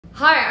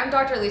Hi, I'm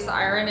Dr. Lisa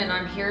Airan, and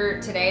I'm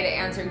here today to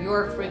answer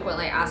your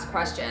frequently asked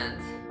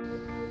questions.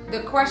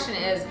 The question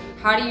is,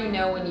 how do you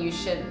know when you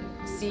should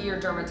see your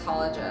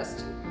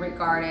dermatologist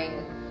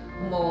regarding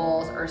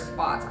moles or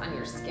spots on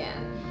your skin?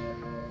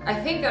 I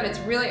think that it's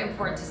really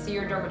important to see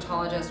your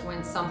dermatologist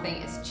when something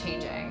is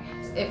changing.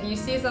 If you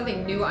see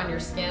something new on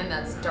your skin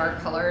that's dark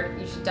colored,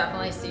 you should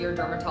definitely see your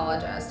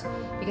dermatologist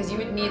because you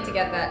would need to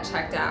get that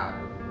checked out.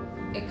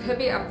 It could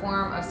be a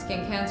form of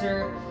skin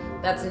cancer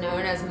that's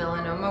known as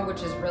melanoma,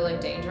 which is really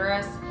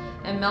dangerous.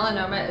 And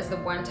melanoma is the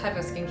one type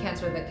of skin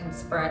cancer that can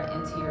spread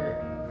into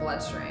your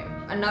bloodstream.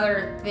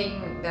 Another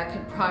thing that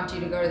could prompt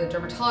you to go to the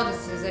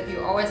dermatologist is if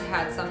you always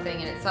had something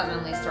and it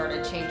suddenly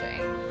started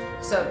changing.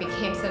 So it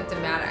became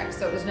symptomatic.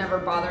 So it was never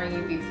bothering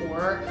you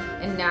before,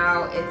 and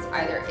now it's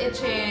either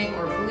itching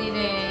or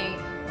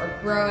bleeding or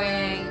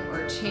growing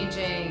or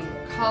changing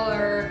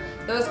color.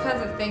 Those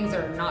kinds of things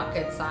are not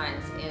good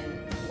signs in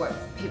what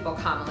people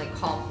commonly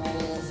call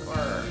moles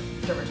or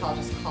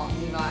dermatologists call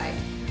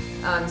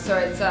nevi. So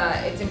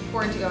it's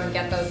important to go and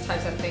get those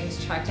types of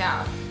things checked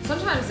out.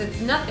 Sometimes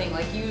it's nothing,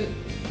 like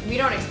we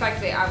don't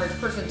expect the average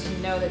person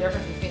to know the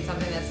difference between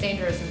something that's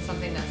dangerous and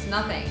something that's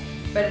nothing.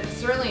 But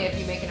certainly if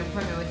you make an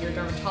appointment with your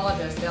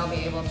dermatologist, they'll be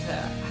able to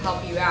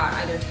help you out,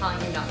 either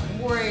telling you not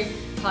to worry,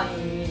 telling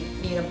you you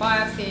need a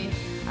biopsy.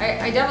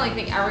 I definitely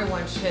think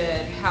everyone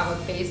should have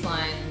a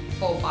baseline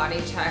full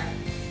body check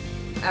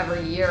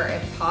every year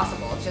if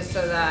possible, just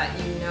so that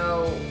you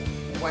know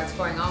what's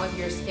going on with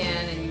your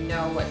skin and you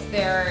know what's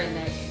there, and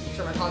the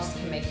dermatologist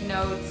can make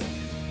notes.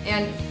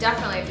 And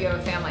definitely if you have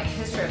a family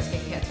history of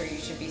skin cancer, you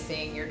should be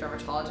seeing your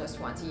dermatologist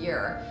once a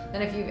year.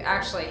 Then if you've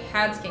actually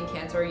had skin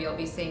cancer, you'll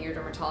be seeing your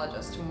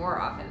dermatologist more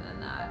often than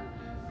that.